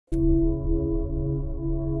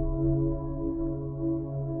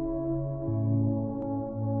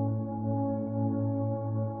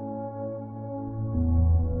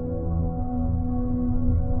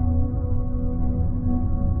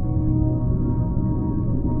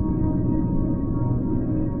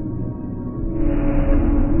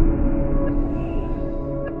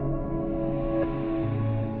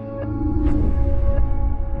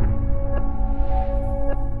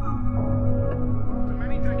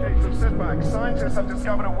setback. Scientists have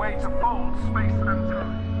discovered a way to fold space and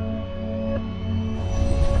time.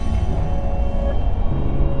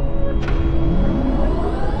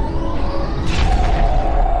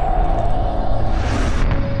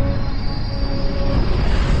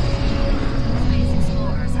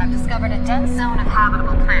 Discovered a dense zone of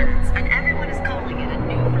habitable planets, and everyone is calling it a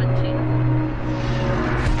new frontier.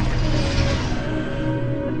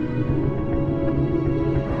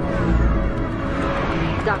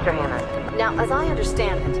 Dr. Hammond, now as I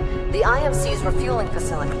understand it, the IMC's refueling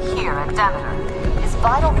facility here at Demeter is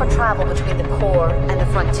vital for travel between the core and the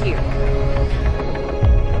frontier.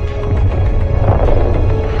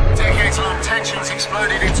 Decades-long tensions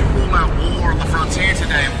exploded into all-out war on the frontier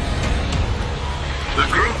today. The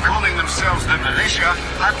group calling themselves the Militia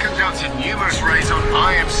have conducted numerous raids on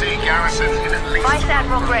IMC garrisons in at least... Vice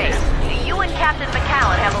Admiral Graves, you and Captain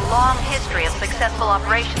McCallan have a long history of successful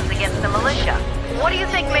operations against the Militia. What do you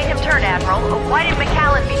think made him turn, Admiral? Why did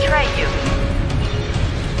McCallan betray you?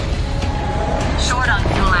 Short on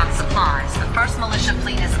fuel and supplies, the 1st Militia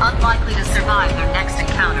Fleet is unlikely to survive their next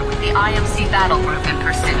encounter with the IMC battle group in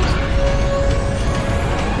pursuit.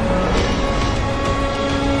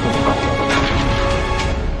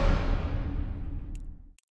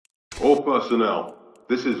 All personnel,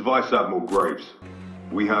 this is Vice Admiral Graves.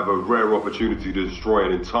 We have a rare opportunity to destroy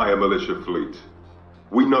an entire militia fleet.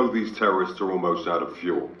 We know these terrorists are almost out of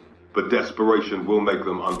fuel, but desperation will make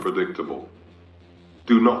them unpredictable.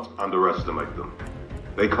 Do not underestimate them.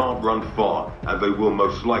 They can't run far, and they will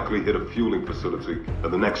most likely hit a fueling facility in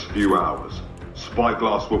the next few hours.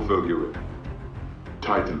 Spyglass will fill you in.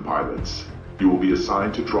 Titan pilots, you will be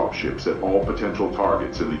assigned to dropships at all potential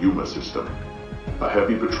targets in the Yuma system. A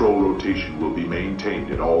heavy patrol rotation will be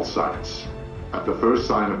maintained at all sites. At the first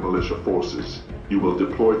sign of militia forces, you will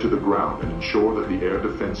deploy to the ground and ensure that the air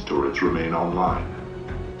defense turrets remain online.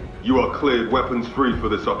 You are cleared weapons free for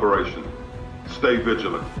this operation. Stay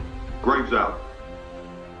vigilant. Graves out.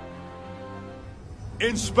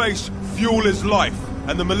 In space, fuel is life,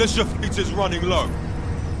 and the militia fleet is running low.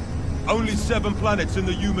 Only 7 planets in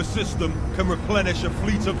the Yuma system can replenish a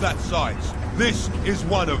fleet of that size. This is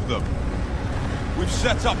one of them. We've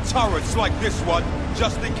set up turrets like this one,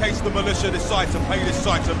 just in case the militia decide to pay this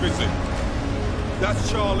site a visit.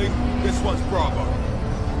 That's Charlie, this one's Bravo.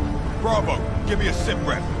 Bravo, give me a sit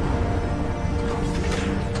rep.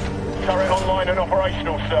 Turret online and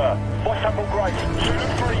operational, sir. Vice Admiral Graves, Zulu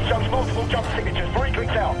 3 shows multiple jump signatures.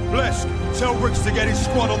 Frequent out. Blessed, tell Riggs to get his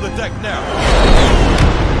squad on the deck now.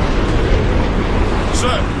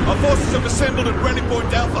 Sir, our forces have assembled at Ready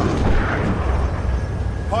Point Alpha.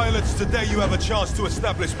 Pilots, today you have a chance to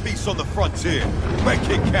establish peace on the frontier. Make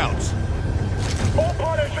it count. All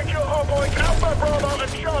pilots secure hardpoints, Alpha, Bravo,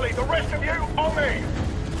 and Charlie. The rest of you, on me.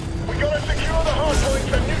 We gotta secure the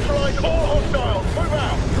hardpoints and neutralize all hostiles. Move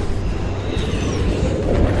out.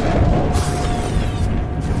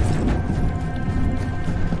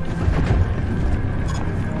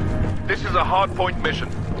 This is a hardpoint mission.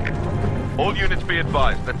 All units be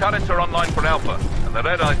advised, the turrets are online for Alpha, and the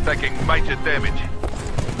Red Eye's taking major damage.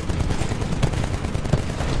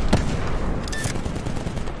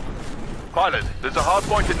 Pilot, there's a hard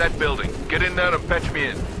point in that building. Get in there and patch me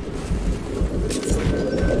in.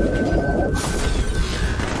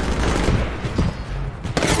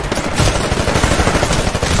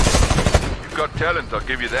 You've got talent, I'll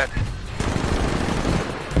give you that.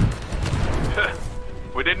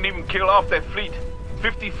 We didn't even kill half their fleet.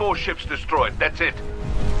 54 ships destroyed, that's it.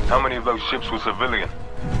 How many of those ships were civilian?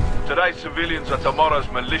 Today's civilians are tomorrow's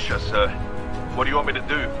militia, sir. What do you want me to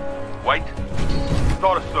do? Wait?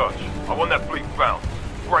 Start a search. I want that fleet found.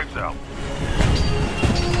 Graves out.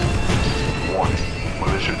 Warning.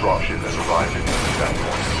 Militia dropship has arrived in the attack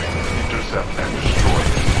point. Intercept and destroy it.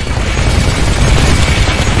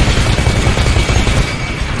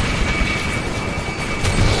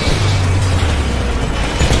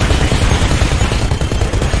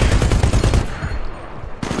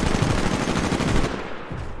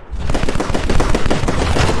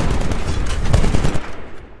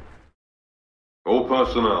 All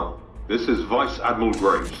personnel, this is Vice Admiral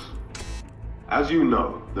Graves. As you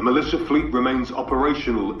know, the militia fleet remains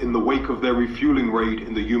operational in the wake of their refueling raid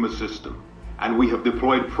in the Yuma system, and we have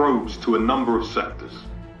deployed probes to a number of sectors.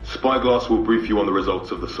 Spyglass will brief you on the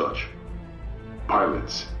results of the search.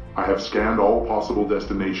 Pilots, I have scanned all possible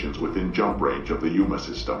destinations within jump range of the Yuma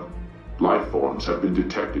system. Life forms have been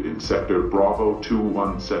detected in Sector Bravo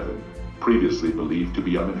 217, previously believed to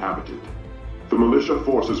be uninhabited. The militia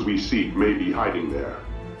forces we seek may be hiding there.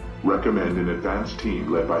 Recommend an advanced team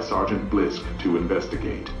led by Sergeant Blisk to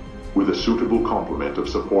investigate, with a suitable complement of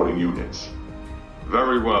supporting units.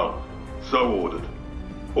 Very well. So ordered.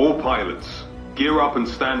 All pilots, gear up and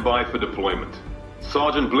stand by for deployment.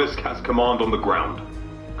 Sergeant Blisk has command on the ground.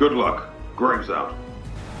 Good luck. Graves out.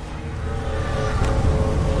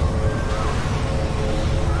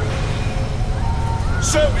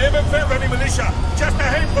 Sir, we haven't found any militia. Just a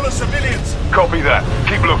handful of civilians. Copy that.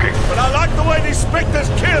 Keep looking. But I like the way these Spectres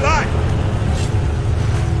kill, eh?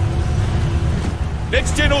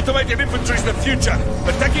 Next-gen automated infantry's the future,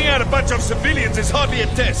 but taking out a bunch of civilians is hardly a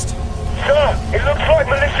test. Sir, it looks like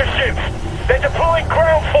militia ships. They're deploying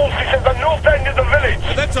ground forces at the north end of the village.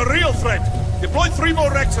 And that's a real threat. Deploy 3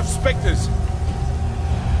 more racks of Spectres.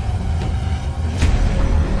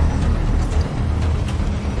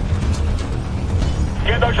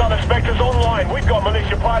 Get those other Spectres online. We've got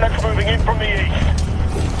militia pilots moving in from the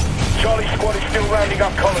east. Charlie squad is still rounding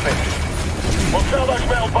up colonists. We'll tell those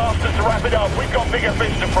metal bastards to wrap it up. We've got bigger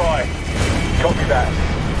fish to fry. Copy that.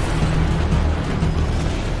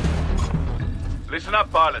 Listen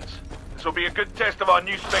up, pilots. This will be a good test of our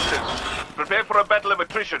new Spectres. Prepare for a battle of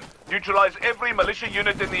attrition. Neutralize every militia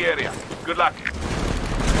unit in the area. Good luck.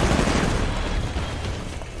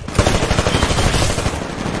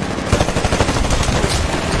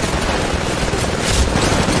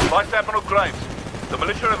 Vice Admiral Graves, the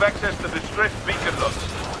militia have access to distressed beacon logs.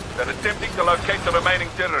 They're attempting to locate the remaining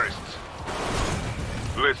terrorists.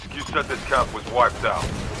 Blisk, you said this camp was wiped out.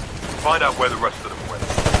 Find out where the rest of them went.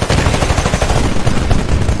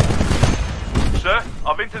 Sir,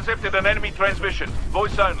 I've intercepted an enemy transmission.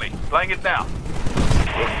 Voice only. Playing it now.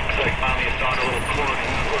 Looks like Mommy has gone a little course.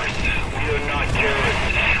 We are not terrorists.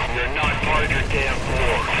 We are not part of your damn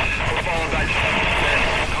war. We're falling back to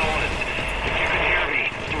the colonists. If you can hear me,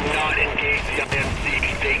 do not engage the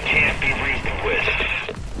IMC. They can't be reasoned with.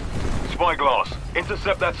 Spyglass,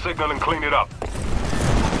 intercept that signal and clean it up.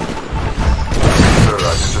 Sir,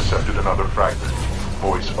 I've intercepted another fragment.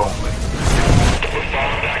 Voice only. We're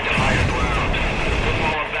falling back to higher ground. We're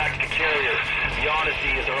falling back to the carrier. The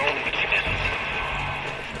Odyssey is our only chance.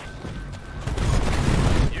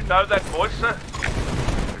 You know that voice, sir?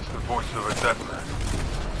 It's the voice of a dead man.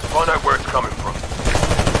 Find out where it's coming from.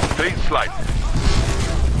 Clean slate.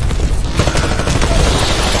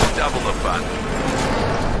 Double the fun.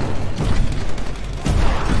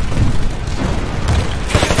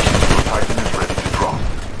 Titan is ready to drop.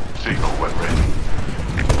 Signal when ready.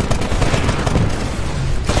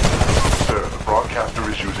 Sir, the broadcaster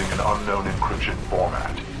is using an unknown encryption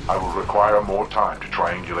format. I will require more time to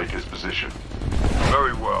triangulate his position.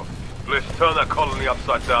 Very well. Bliss, turn that colony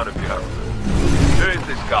upside down if you have to. Who is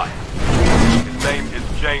this guy? His name is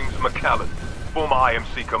James McCallan, former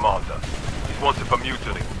IMC commander. He's wanted for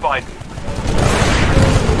mutiny. Find him.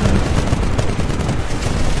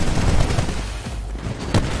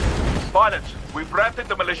 Pilots, we've routed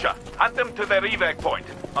the militia. Hunt them to their evac point.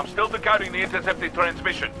 I'm still decoding the intercepted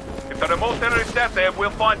transmission. If there are more terrorists out there, we'll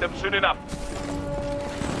find them soon enough.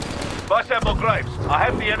 Vice Admiral Graves, I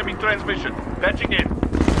have the enemy transmission. Patching in.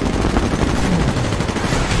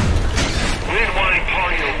 We didn't want any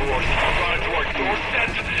part of your war. You brought it to our doorstep.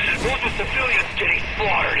 Those are civilians getting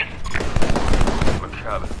slaughtered.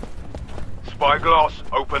 McCallan. Spyglass,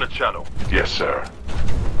 open a channel. Yes, sir.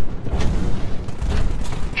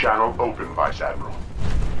 Channel open, Vice Admiral.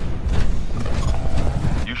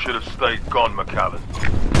 You should have stayed gone, McCallan.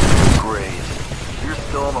 Graves, you're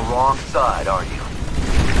still on the wrong side, aren't you?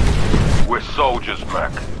 We're soldiers,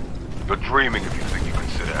 Mac. You're dreaming if you think you can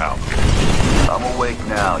sit it out. I'm awake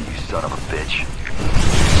now, you son of a bitch.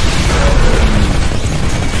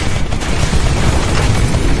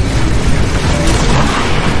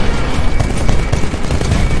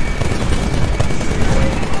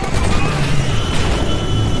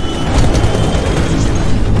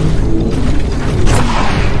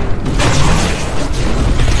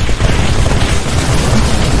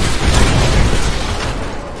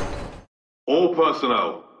 All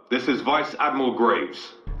personnel, this is Vice Admiral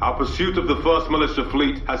Graves. Our pursuit of the 1st Militia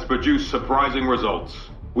Fleet has produced surprising results.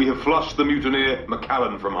 We have flushed the mutineer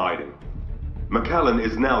McCallan from hiding. McCallan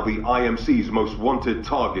is now the IMC's most wanted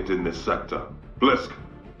target in this sector. Blisk.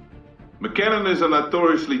 McCallan is a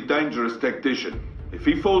notoriously dangerous tactician. If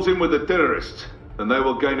he falls in with the terrorists, then they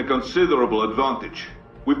will gain a considerable advantage.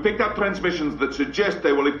 We've picked up transmissions that suggest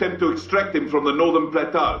they will attempt to extract him from the northern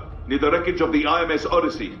plateau, near the wreckage of the IMS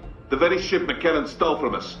Odyssey, the very ship McCallan stole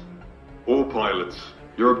from us. All pilots,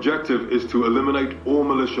 your objective is to eliminate all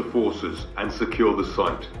militia forces and secure the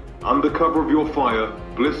site. Under cover of your fire,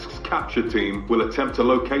 Blisk's capture team will attempt to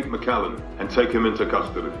locate McCallan and take him into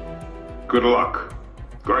custody. Good luck.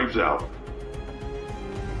 Graves out.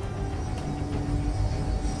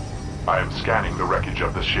 I am scanning the wreckage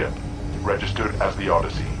of the ship, registered as the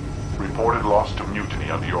Odyssey. Reported loss to mutiny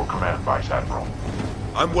under your command, Vice Admiral.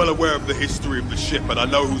 I'm well aware of the history of the ship, and I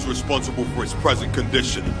know who's responsible for its present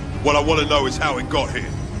condition. What I want to know is how it got here.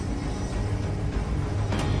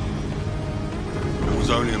 It was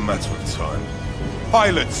only a matter of time.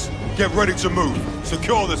 Pilots, get ready to move.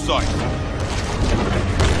 Secure the site.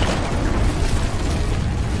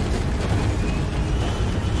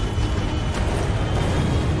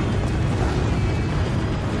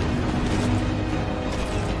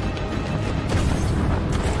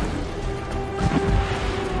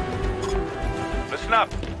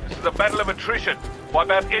 This is a battle of attrition. Wipe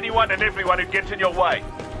out anyone and everyone who gets in your way.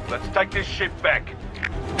 Let's take this ship back.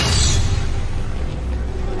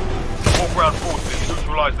 All ground forces,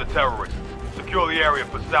 neutralize the terrorists. Secure the area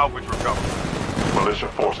for salvage recovery. Militia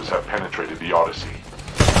forces have penetrated the Odyssey.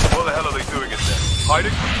 What the hell are they doing in there?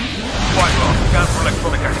 Hiding? Spyglass, scan for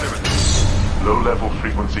electronic activity. Low-level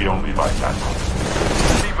frequency only, Vice Admiral.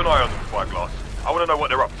 Keep an eye on them, Spyglass. I want to know what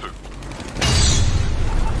they're up to.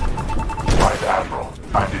 Vice Admiral,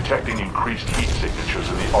 I'm detecting increased heat signatures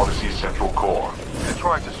in the Odyssey's central core. They're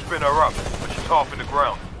trying to spin her up, but she's half in the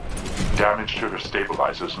ground. Damage to her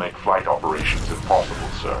stabilizers make flight operations impossible,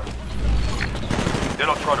 sir. They're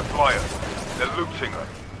not trying to fly her. They're looting her.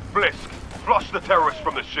 Blisk, flush the terrorists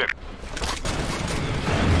from the ship.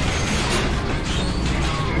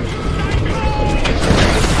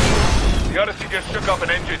 The Odyssey just shook off an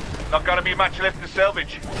engine. Not gonna be much left to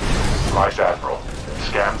salvage. Vice Admiral,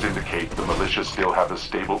 scans indicate the militia still have a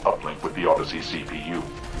stable uplink with the Odyssey CPU.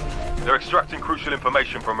 They're extracting crucial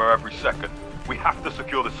information from her every second. We have to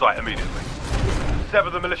secure the site immediately. Sever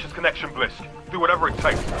the militia's connection, Blisk. Do whatever it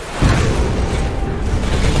takes.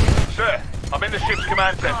 Sir, I'm in the ship's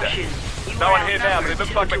command center. No one here now, but it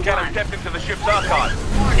looks like McCallan stepped into the ship's archive.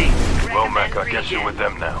 Well, Mac, I guess you're with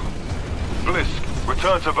them now. Blisk,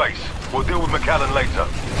 return to base. We'll deal with McCallan later.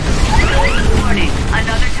 Warning,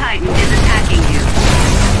 another Titan is attacking you.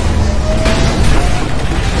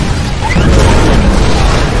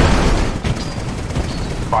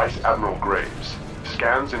 Vice Admiral Graves,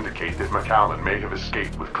 scans indicate that McCallan may have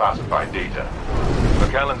escaped with classified data.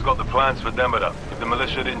 McCallan's got the plans for Demeter. If the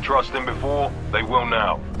militia didn't trust him before, they will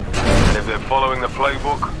now. And if they're following the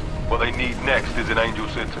playbook, what they need next is in Angel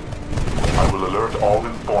City. I will alert all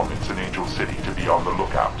informants in Angel City to be on the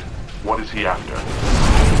lookout. What is he after?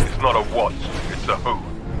 It's not a what, it's a who.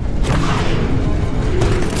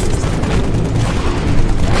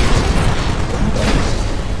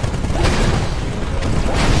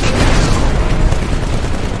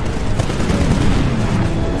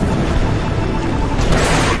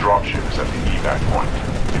 The dropship is at the evac point.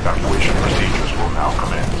 Evacuation procedures will now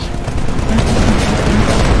commence.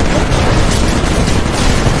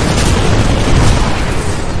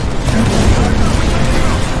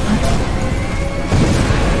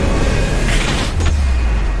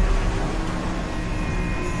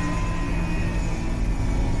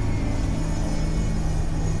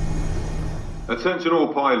 Attention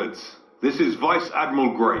all pilots. This is Vice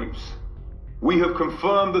Admiral Graves. We have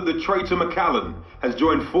confirmed that the traitor McCallan has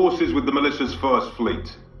joined forces with the militia's First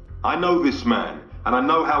Fleet. I know this man, and I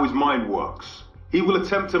know how his mind works. He will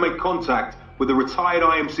attempt to make contact with a retired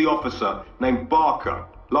IMC officer named Barker,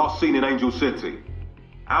 last seen in Angel City.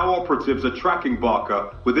 Our operatives are tracking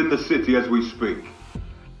Barker within the city as we speak.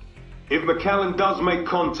 If McCallan does make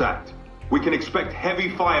contact, we can expect heavy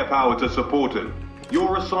firepower to support him.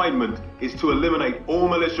 Your assignment is to eliminate all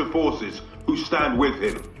militia forces who stand with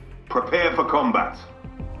him. Prepare for combat.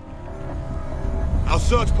 Our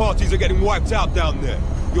search parties are getting wiped out down there.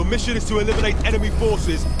 Your mission is to eliminate enemy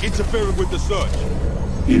forces interfering with the search.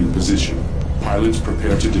 In position. Pilots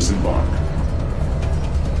prepare to disembark.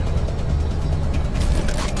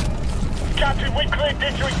 Captain, we cleared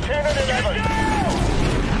District 10 and 11.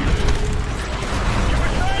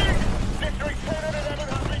 District 10 and 11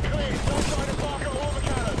 have been cleared. No sign of Barker or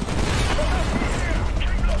McCallan.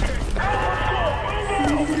 Keep looking.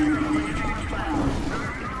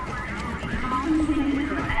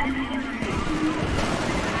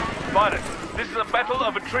 Pilots, this is a battle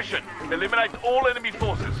of attrition. Eliminate all enemy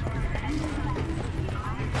forces.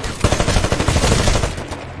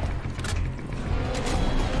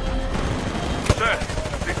 Sir,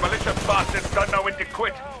 these militia bastards don't know when to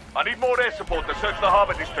quit. I need more air support to search the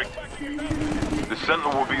harbor district. The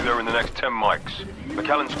Sentinel will be there in the next 10 mics.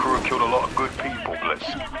 McCallan's crew have killed a lot of good people, Bliss.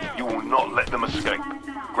 You will not let them escape.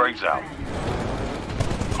 Graves out.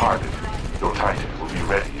 Hardin, your Titan will be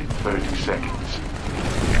ready in 30 seconds.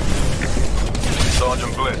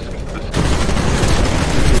 Sergeant Bliss.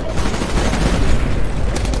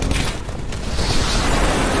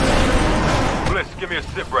 Bliss, give me a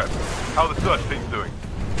sit rep. How are the search teams doing?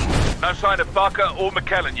 No sign of Barker or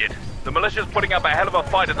McKellen yet. The militia's putting up a hell of a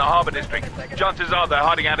fight in the harbor district. Chances are they're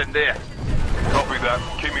hiding out in there. Copy that.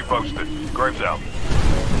 Keep me posted. Graves out.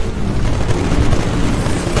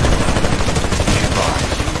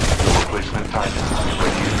 Your replacement Titan is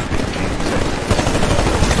ready in 15 seconds.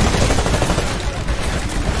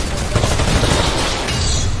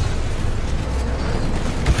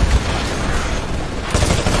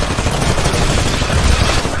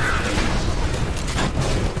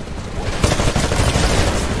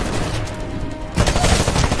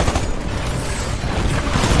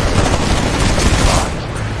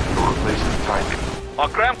 Our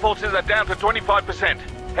ground forces are down to 25%.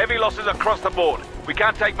 Heavy losses across the board. We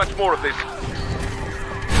can't take much more of this.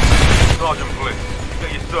 Sergeant Bliss,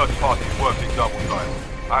 get your search parties working double time.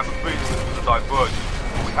 I have a feeling this was a diversion,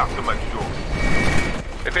 but we have to make sure.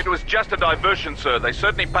 If it was just a diversion, sir, they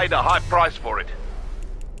certainly paid a high price for it.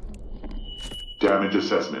 Damage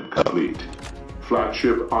assessment complete.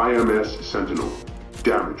 Flagship IMS Sentinel.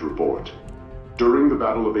 Damage report. During the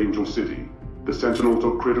Battle of Angel City, the Sentinel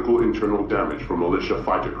took critical internal damage from militia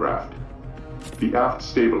fighter craft. The aft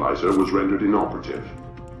stabilizer was rendered inoperative.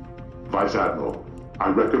 Vice Admiral, I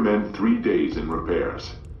recommend 3 days in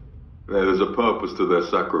repairs. There's a purpose to their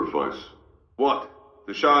sacrifice. What?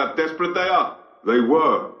 To show how desperate they are? They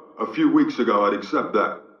were. A few weeks ago, I'd accept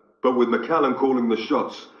that. But with McKellen calling the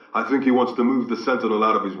shots, I think he wants to move the Sentinel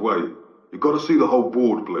out of his way. You've got to see the whole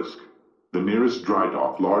board, Blisk. The nearest dry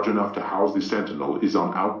dock large enough to house the Sentinel is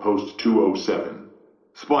on Outpost 207.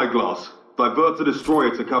 Spyglass, divert the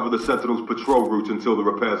destroyer to cover the Sentinel's patrol route until the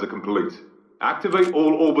repairs are complete. Activate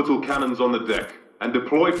all orbital cannons on the deck, and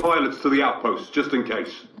deploy pilots to the outpost, just in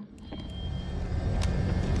case.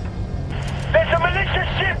 There's a militia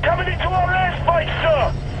ship coming into our airspace,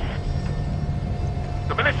 sir!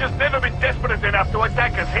 The militia's never been desperate enough to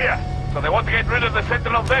attack us here. So they want to get rid of the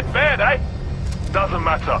Sentinel that bad, eh? Doesn't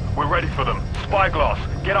matter. We're ready for them. Spyglass,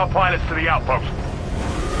 get our pilots to the outpost.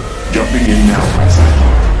 Jumping in now, Vice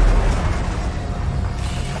Admiral.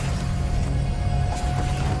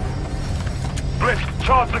 Blisk,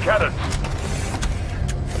 charge the cannons.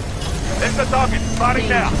 There's the target. Firing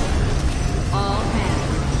now. All hands.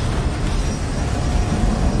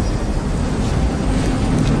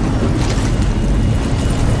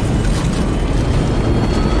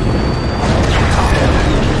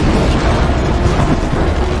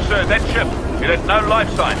 Sir, that ship, it had no life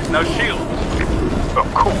signs, no shields.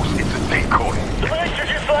 Of course, it's a decoy. The militia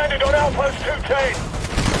just landed on Outpost 210.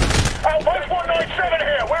 Outpost 197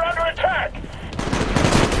 here, we're under attack.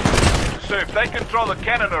 Sir, if they control the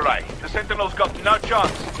cannon array, the Sentinel's got no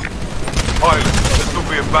chance. Pilot, this will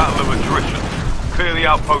be a battle of attrition. Clear the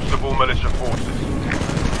outposts of all militia forces.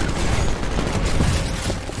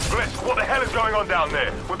 Bliss, what the hell is going on down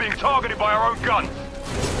there? We're being targeted by our own guns.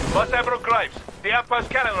 Vice Admiral Graves, the outpost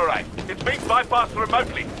cannon array. It's being bypassed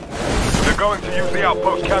remotely. They're going to use the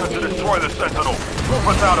outpost cannon to destroy the Sentinel. Move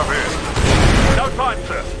us out of here. No time,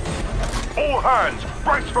 sir. All hands,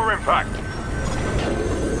 brace for impact.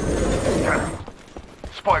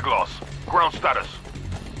 Spyglass, ground status.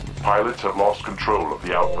 Pilots have lost control of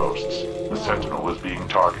the outposts. The Sentinel is being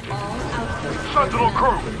targeted. Sentinel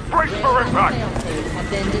crew, brace for impact. Sailsails have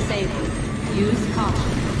been disabled. Use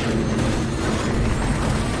caution.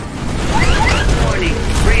 Warning.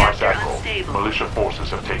 Vice Reactor Admiral, unstable. militia forces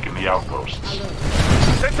have taken the outposts.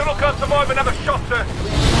 Sentinel can't survive another shot, sir.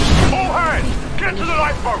 All hands, get to the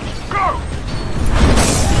lifeboats. Go!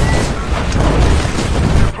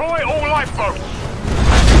 Deploy all lifeboats.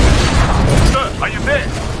 Sir, are you there?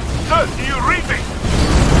 Sir, do you read me?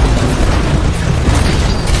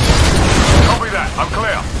 Copy that, I'm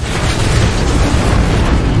clear.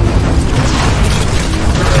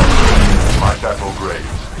 Vice Admiral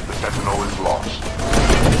Graves, the Sentinel is lost.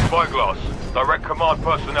 Spyglass, direct command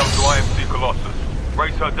personnel to IMC Colossus.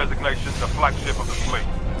 Raise her designation to flagship of the fleet.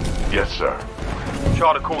 Yes, sir.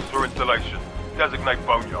 Charter course for installation. Designate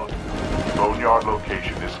Boneyard. Boneyard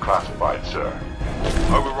location is classified, sir.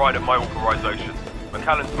 Overriding my authorization.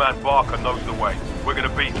 McAllen's man Barker knows the way. We're gonna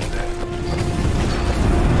beat him there.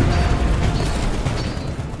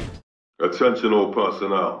 Attention all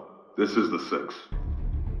personnel. This is the 6.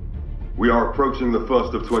 We are approaching the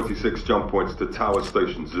first of 26 jump points to Tower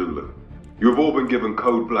Station Zulu. You have all been given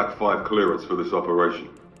Code Black 5 clearance for this operation.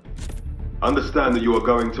 Understand that you are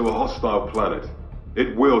going to a hostile planet.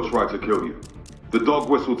 It will try to kill you. The dog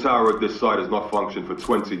whistle tower at this site has not functioned for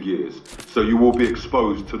 20 years, so you will be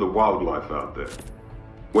exposed to the wildlife out there.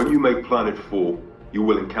 When you make Planet 4, you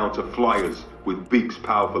will encounter flyers with beaks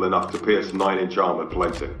powerful enough to pierce 9-inch armor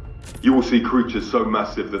plating. You will see creatures so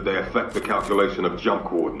massive that they affect the calculation of jump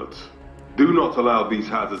coordinates. Do not allow these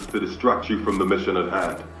hazards to distract you from the mission at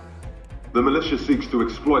hand. The militia seeks to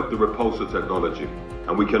exploit the repulsor technology,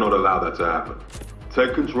 and we cannot allow that to happen.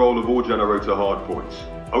 Take control of all generator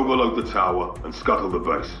hardpoints, overload the tower, and scuttle the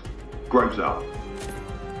base. Graves out.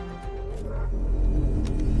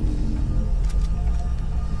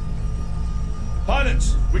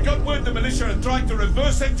 Pilots, we got word the militia are trying to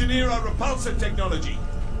reverse engineer our repulsor technology.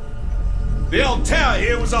 The old tower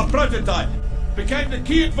here was our prototype. Became the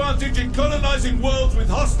key advantage in colonizing worlds with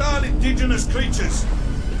hostile indigenous creatures.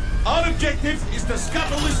 Our objective is to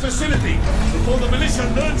scuttle this facility before the militia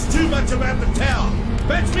learns too much about the tower.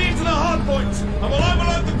 Fetch me into the hardpoints and we'll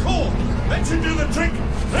overload the core. That should do the trick.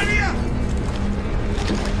 Ready up!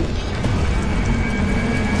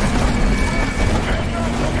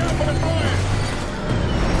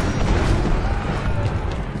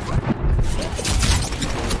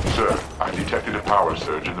 Sir, I detected a power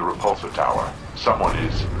surge in the repulsor tower. Someone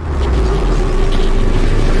is...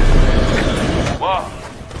 Wow.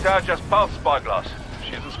 Tower just pulsed, Spyglass.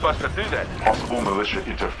 She isn't supposed to do that. Possible militia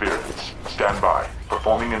interference. Stand by.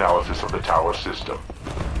 Performing analysis of the tower system.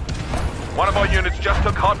 One of our units just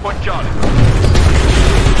took hardpoint Charlie.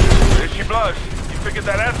 There she blows. You figured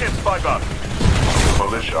that out yet, Spyglass? The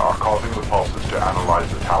militia are causing the pulses to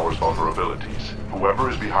analyze the tower's vulnerabilities. Whoever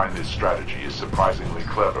is behind this strategy is surprisingly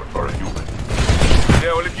clever for a human.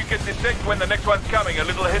 Yeah, well, if you can detect when the next one's coming, a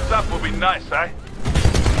little heads up will be nice, eh?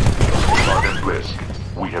 Sergeant Blisk,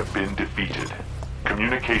 we have been defeated.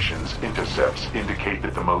 Communications intercepts indicate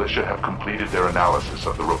that the militia have completed their analysis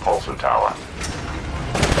of the repulsor tower.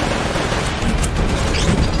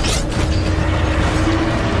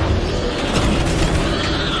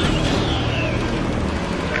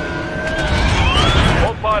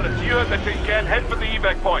 All pilots, you heard the tin can. Head for the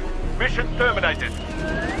evac point. Mission terminated.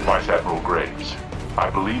 Vice Admiral Graves, I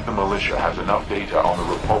believe the militia has enough data on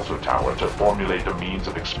the repulsor tower to formulate a means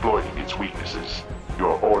of exploiting its weaknesses.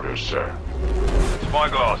 Your orders, sir.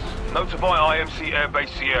 Spyglass, notify IMC Airbase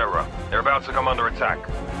Sierra. They're about to come under attack.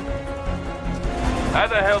 How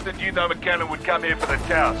the hell did you know McKenna would come here for the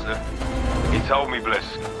tower, sir? He told me,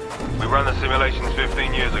 Blisk. We ran the simulations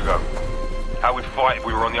 15 years ago. How we'd fight if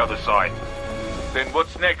we were on the other side. Then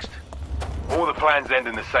what's next? All the plans end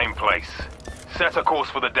in the same place. Set a course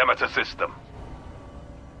for the Demeter system.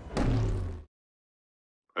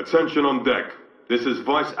 Attention on deck. This is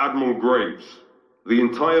Vice Admiral Graves. The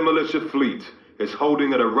entire militia fleet is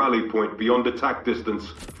holding at a rally point beyond attack distance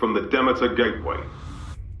from the Demeter Gateway.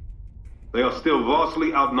 They are still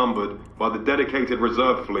vastly outnumbered by the dedicated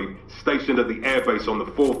reserve fleet stationed at the airbase on the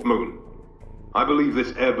 4th moon. I believe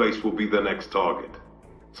this airbase will be their next target.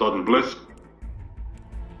 Sergeant Blisk?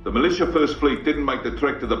 The militia First Fleet didn't make the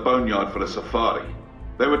trek to the boneyard for a safari.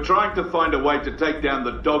 They were trying to find a way to take down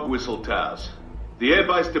the dog whistle towers. The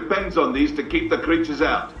airbase depends on these to keep the creatures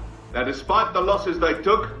out. Now, despite the losses they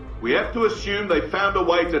took, we have to assume they found a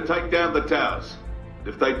way to take down the towers.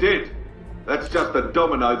 If they did, that's just a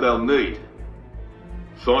domino they'll need.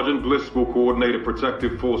 Sergeant Blisk will coordinate a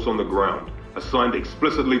protective force on the ground, assigned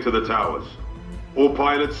explicitly to the towers. All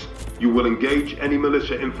pilots, you will engage any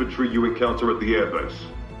militia infantry you encounter at the airbase.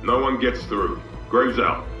 No one gets through. Graves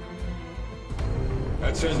out.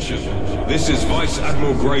 Attention. This is Vice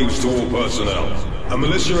Admiral Graves to all personnel. A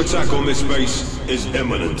militia attack on this base is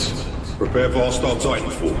imminent. Prepare for hostile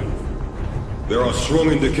Titanfall. There are strong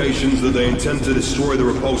indications that they intend to destroy the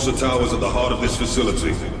repulsor towers at the heart of this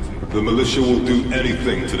facility. The militia will do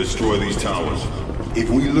anything to destroy these towers. If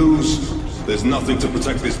we lose, there's nothing to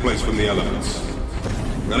protect this place from the elements.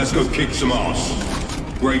 Now let's go kick some ass.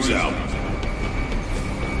 Graves out.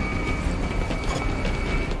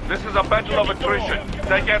 This is a battle of attrition.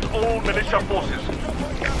 Take out all militia forces.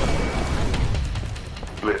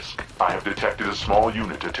 Blisk, I have detected a small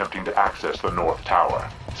unit attempting to access the North Tower.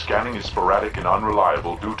 Scanning is sporadic and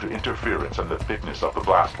unreliable due to interference and the thickness of the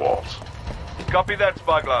blast walls. Copy that,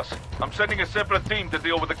 Spyglass. I'm sending a separate team to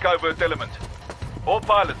deal with the covert element. All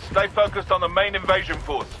pilots, stay focused on the main invasion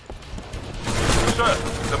force. Sir,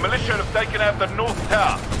 the militia have taken out the North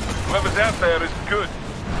Tower. Whoever's out there is good.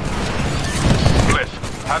 Blisk,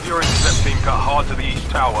 have your intercept team cut hard to the east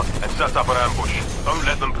tower and set up an ambush. Don't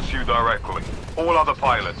let them pursue directly. All other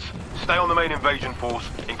pilots, stay on the main invasion force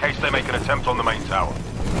in case they make an attempt on the main tower.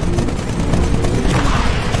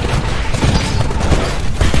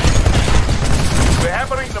 We're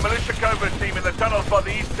hammering the militia covert team in the tunnels by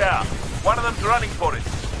the east tower. One of them's running for it.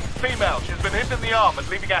 Female, she's been hit in the arm and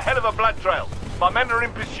leaving a hell of a blood trail. My men are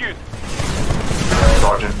in pursuit.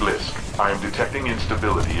 Sergeant Blisk, I am detecting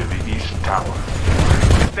instability in the east tower.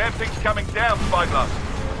 This damn thing's coming down, Spyglass.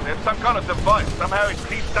 There's some kind of device. Somehow it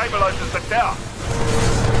destabilizes the tower.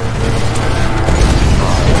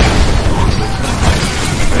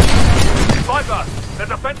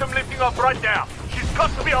 right now. She's got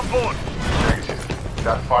to be on board. Negative.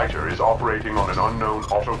 That fighter is operating on an unknown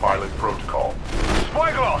autopilot protocol.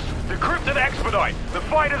 Spyglass! Decrypted expedite! The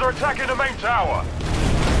fighters are attacking the main tower!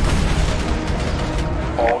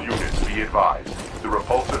 All units be advised. The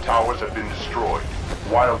repulsor towers have been destroyed.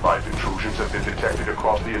 Wildlife intrusions have been detected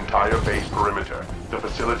across the entire base perimeter. The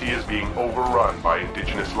facility is being overrun by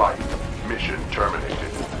indigenous life. Mission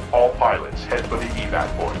terminated. All pilots head for the evac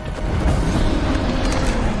point.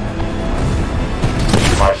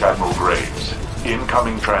 Vice Admiral Graves.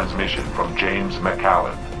 Incoming transmission from James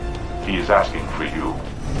McCallan. He is asking for you.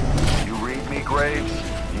 You read me, Graves?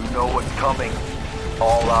 You know what's coming.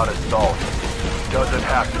 All-out assault. Doesn't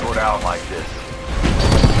have to go down like this.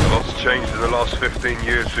 A lot's changed in the last 15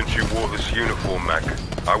 years since you wore this uniform, Mac.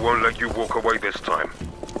 I won't let you walk away this time.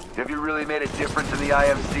 Have you really made a difference in the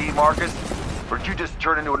IMC, Marcus? Or did you just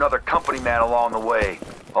turn into another company man along the way?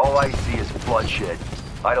 All I see is bloodshed.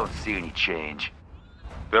 I don't see any change.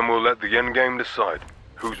 Then we'll let the endgame decide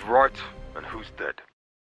who's right and who's dead.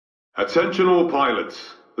 Attention all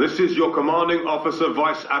pilots. This is your commanding officer,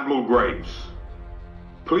 Vice Admiral Graves.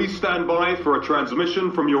 Please stand by for a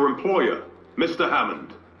transmission from your employer, Mr.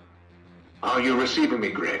 Hammond. Are you receiving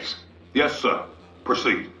me, Graves? Yes, sir.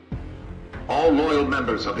 Proceed. All loyal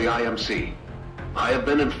members of the IMC, I have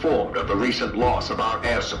been informed of the recent loss of our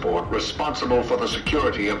air support responsible for the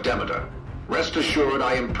security of Demeter. Rest assured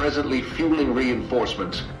I am presently fueling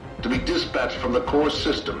reinforcements to be dispatched from the core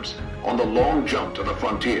systems on the long jump to the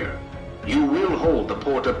frontier. You will hold the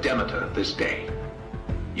port of Demeter this day.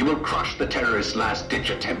 You will crush the terrorists' last-ditch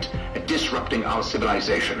attempt at disrupting our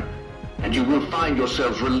civilization, and you will find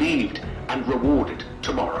yourselves relieved and rewarded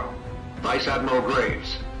tomorrow. Vice Admiral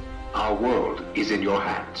Graves, our world is in your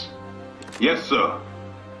hands. Yes, sir.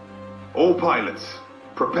 All pilots,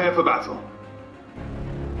 prepare for battle.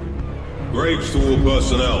 Graves to all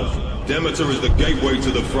personnel. Demeter is the gateway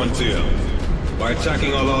to the frontier. By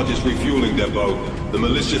attacking our largest refueling depot, the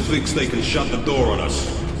militia thinks they can shut the door on us.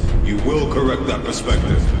 You will correct that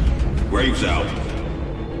perspective. Graves out.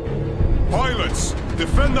 Pilots,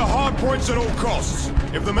 defend the hard points at all costs.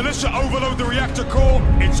 If the militia overload the reactor core,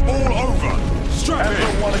 it's all over. Strap in.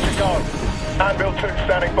 Anvil 1 is a go. Anvil 2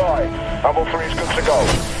 standing by. Anvil 3 is good to go.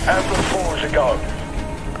 Anvil 4 is a go.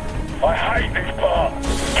 I hate this part.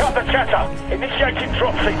 Cut the chatter. Initiating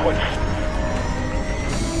drop sequence.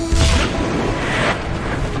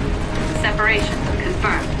 Separation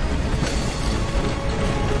confirmed.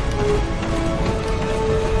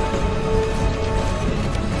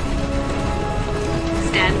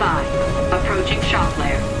 Stand by. Approaching shock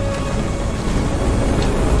layer.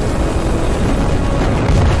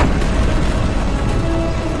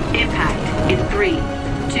 Impact in 3,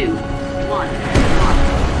 2, 1.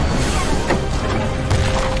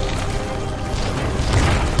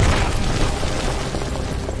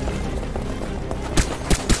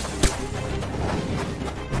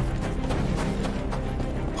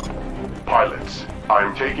 Pilots, I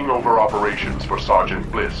am taking over operations for Sergeant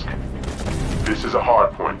Blisk. This is a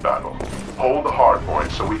hardpoint battle. Hold the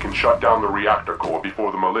hardpoint so we can shut down the reactor core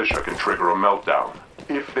before the militia can trigger a meltdown.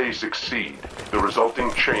 If they succeed, the resulting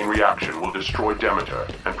chain reaction will destroy Demeter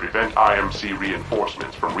and prevent IMC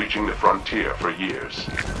reinforcements from reaching the frontier for years.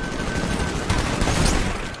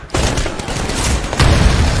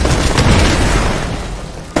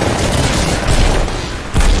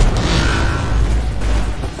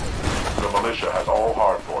 Has all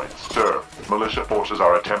hardpoints. Sir, militia forces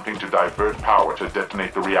are attempting to divert power to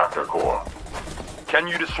detonate the reactor core. Can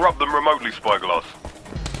you disrupt them remotely, Spyglass?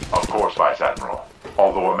 Of course, Vice Admiral.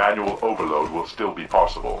 Although a manual overload will still be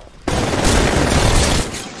possible.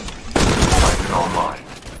 Titan online.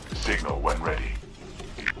 Signal when ready.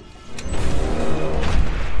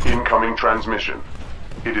 Incoming transmission.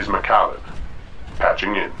 It is McCallan.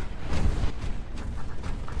 Patching in.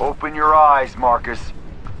 Open your eyes, Marcus.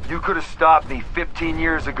 You could have stopped me 15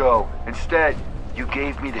 years ago. Instead, you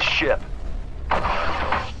gave me the ship.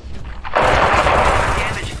 Damage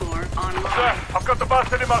core online. Sir, I've got the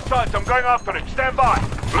bastard in my sights. I'm going after him. Stand by.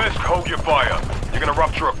 Blisk, hold your fire. You're gonna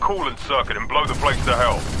rupture a coolant circuit and blow the place to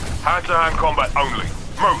hell. Hand-to-hand combat only.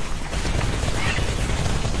 Move!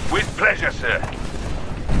 With pleasure, sir.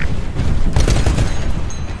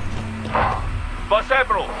 Vice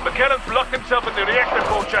Admiral, McKellen's locked himself in the reactor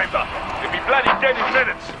core chamber. He'll be bloody dead in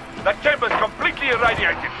minutes. That chamber's completely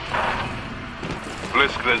irradiated.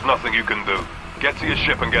 Blisk, there's nothing you can do. Get to your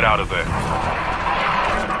ship and get out of there.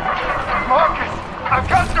 Marcus! I've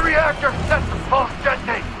got the reactor set to pulse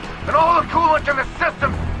detonate, and all the coolant in the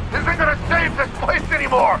system isn't gonna save this place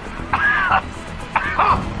anymore!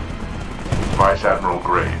 Vice Admiral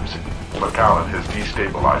Graves, McAllen has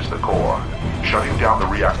destabilized the core. Shutting down the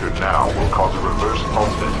reactor now will cause a reverse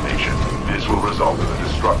pulse detonation. This will result in the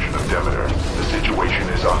destruction of Demeter. The situation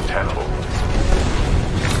is untenable.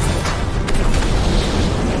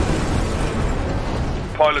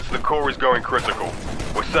 Pilots, the core is going critical.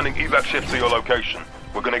 We're sending evac ships to your location.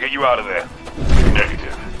 We're gonna get you out of there.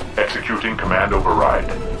 Negative. Executing command override.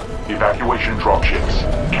 Evacuation dropships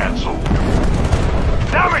cancelled.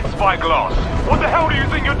 Damn it, Spyglass! What the hell do you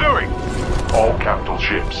think you're doing? All capital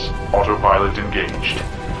ships. Autopilot engaged.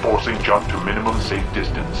 Forcing jump to minimum safe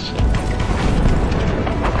distance.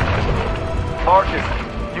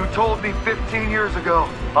 Marcus, you told me 15 years ago,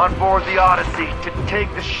 on board the Odyssey, to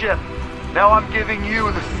take the ship. Now I'm giving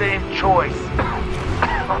you the same choice.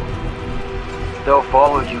 They'll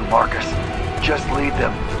follow you, Marcus. Just lead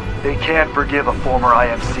them. They can't forgive a former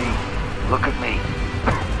IMC. Look at me.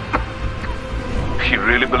 He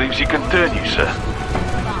really believes he can turn you, sir.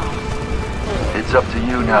 It's up to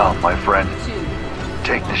you now, my friend.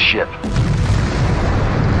 Take the ship.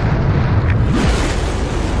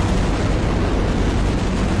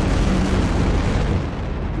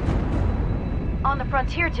 On the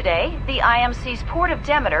frontier today, the IMC's port of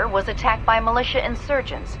Demeter was attacked by militia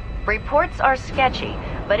insurgents. Reports are sketchy,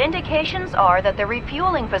 but indications are that the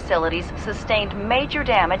refueling facilities sustained major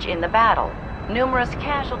damage in the battle. Numerous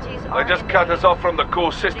casualties are... They just cut us off from the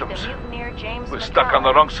core systems. We're stuck on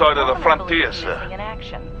the wrong side of the frontier, sir.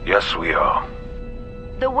 Yes, we are.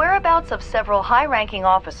 The whereabouts of several high-ranking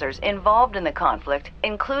officers involved in the conflict,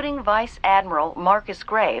 including Vice Admiral Marcus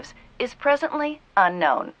Graves, is presently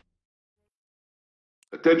unknown.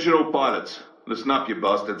 Attention all pilots. Listen up, you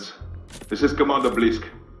bastards. This is Commander Blisk.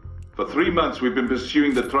 For 3 months we've been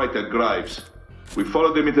pursuing the traitor Graves. We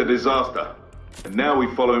followed him into disaster. And now we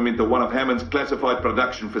follow him into one of Hammond's classified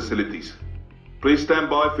production facilities. Please stand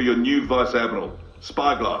by for your new Vice Admiral,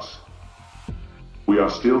 Spyglass. We are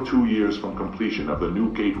still 2 years from completion of the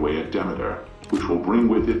new gateway at Demeter, which will bring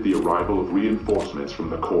with it the arrival of reinforcements from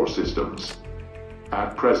the core systems.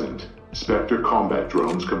 At present, Spectre combat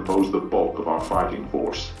drones compose the bulk of our fighting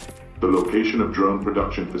force. The location of drone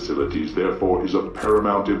production facilities, therefore, is of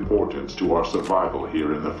paramount importance to our survival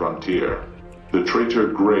here in the frontier. The traitor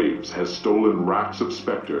Graves has stolen racks of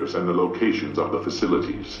Spectres and the locations of the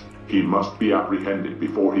facilities. He must be apprehended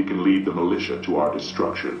before he can lead the militia to our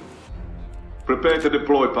destruction. Prepare to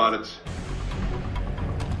deploy, pilots.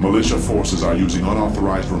 Militia forces are using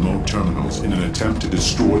unauthorized remote terminals in an attempt to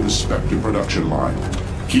destroy the Spectre production line.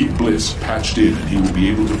 Keep Bliss patched in and he will be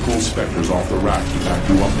able to pull Spectres off the rack to back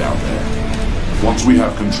you up down there. Once we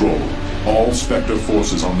have control, all Spectre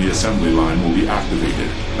forces on the assembly line will be activated,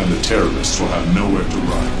 and the terrorists will have nowhere to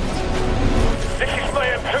run. This is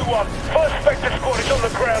Mayhem 2-1. First Spectre squad is on the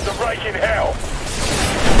ground and raking hell.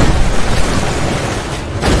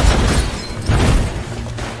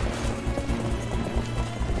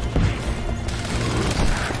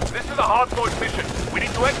 This is a hardpoint mission. We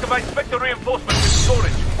need to activate Spectre reinforcements in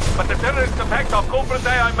storage. But the terrorists attacked our corporate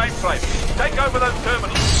AI mainframe. Take over those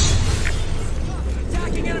terminals.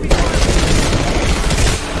 Attacking enemy fire.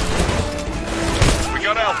 We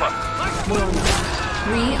got Alpha.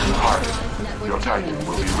 3 unauthorized network Your Titan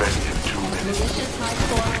will be ready in 2 minutes. Malicious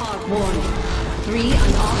high-score hard warning. 3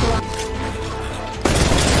 unauthorized...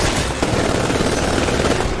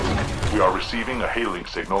 We are receiving a hailing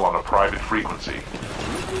signal on a private frequency.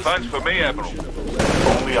 Phone's for me, Admiral.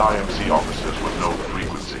 Only IMC officers would know the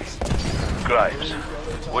frequency. Graves,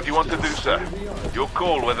 what do you want to do, sir? Your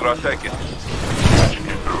call whether I take it. Patching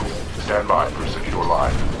you through. Stand by for secure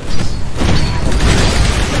line.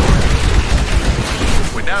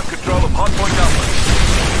 We're now in control of Hardpoint Alpha.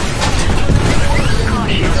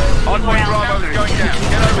 Hardpoint Bravo is going down.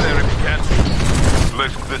 Get over there if you can.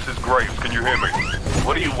 Blisk, this is Graves. Can you hear me?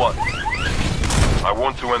 What do you want? I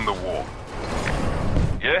want to end the war.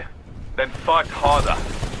 Yeah? Then fight harder.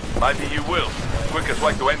 Maybe you will. The quickest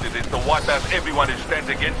way to end it is to wipe out everyone who stands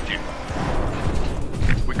against you.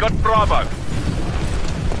 We got Bravo.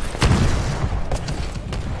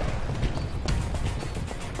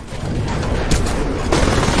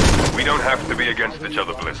 We don't have to be against each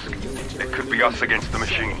other, Blisk. It could be us against the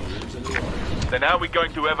machines. Then how are we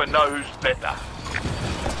going to ever know who's better?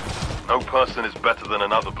 No person is better than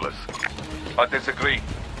another, Blisk. I disagree.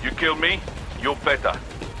 You kill me, you're better.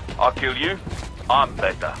 I kill you, I'm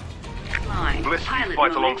better. Blisk, you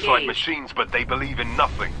fight alongside machines, but they believe in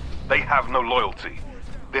nothing. They have no loyalty.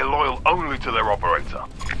 They're loyal only to their operator.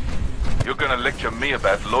 You're gonna lecture me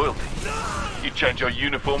about loyalty? You change your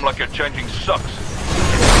uniform like you're changing socks.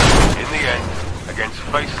 In the end, against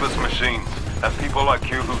faceless machines, and people like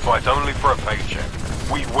you who fight only for a paycheck,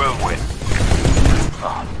 we will win.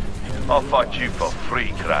 Oh, I'll fight you for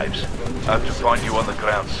free, Graves. Hope to find you on the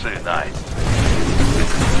ground soon, eh?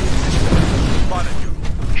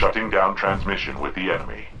 Shutting down transmission with the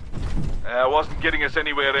enemy. Wasn't getting us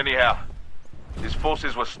anywhere anyhow. His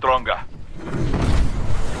forces were stronger.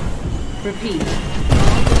 Repeat.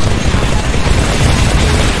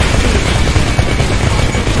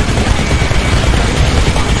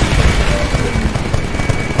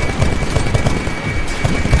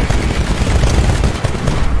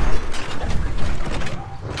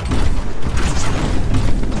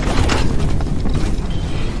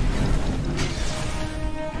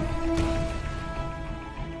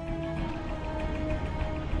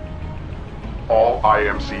 All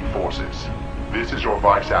IMC forces, this is your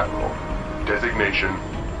Vice Admiral. Designation,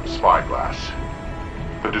 Spyglass.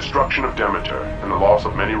 The destruction of Demeter and the loss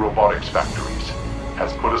of many robotics factories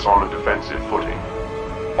has put us on a defensive footing.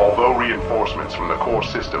 Although reinforcements from the core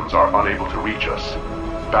systems are unable to reach us,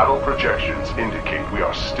 battle projections indicate we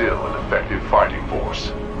are still an effective fighting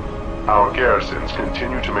force. Our garrisons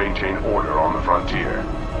continue to maintain order on the frontier.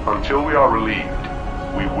 Until we are relieved,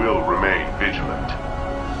 we will remain vigilant.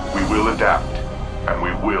 We will adapt, and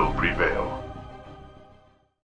we will prevail.